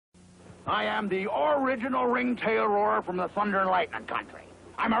I am the original ringtail roarer from the thunder and lightning country.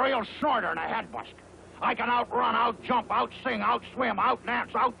 I'm a real snorter and a headbuster. I can outrun, out-jump, out-sing, out-swim,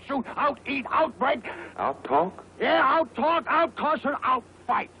 out-dance, out-shoot, out-eat, out-break. Out-talk? Yeah, out-talk, out-cuss, and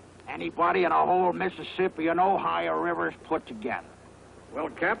out-fight. Anybody in the whole Mississippi and Ohio rivers put together. Well,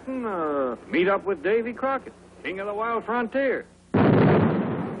 Captain, meet up with Davy Crockett, king of the wild frontier.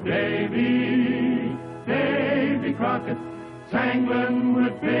 Davy Crockett, sangling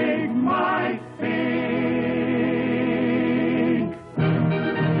with big Mike Pink.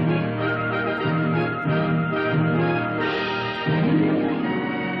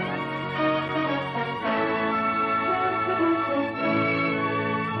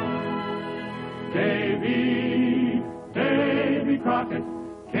 Davy Crockett,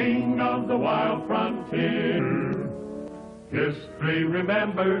 king of the wild frontier. History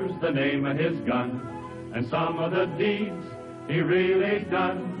remembers the name of his gun and some of the deeds he really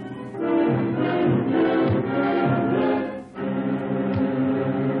done.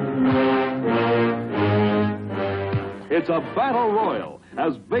 It's a battle royal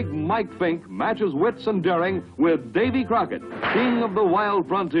as big Mike Fink matches wits and daring with Davy Crockett, king of the wild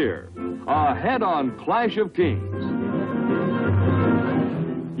frontier. A head-on clash of kings.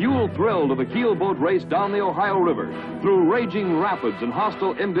 You'll thrill to the keelboat race down the Ohio River, through raging rapids and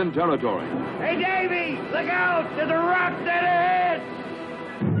hostile Indian territory. Hey, Davy, look out! There's a rock dead ahead!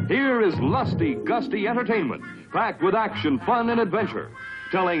 Here is lusty, gusty entertainment, packed with action, fun, and adventure,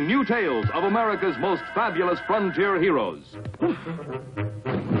 telling new tales of America's most fabulous frontier heroes.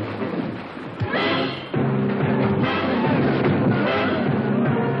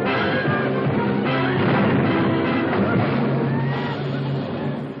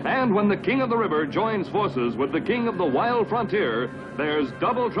 And when the king of the river joins forces with the king of the wild frontier, there's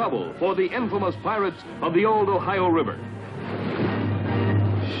double trouble for the infamous pirates of the old Ohio River.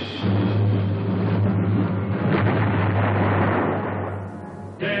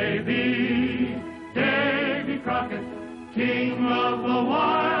 Davy Crockett, king of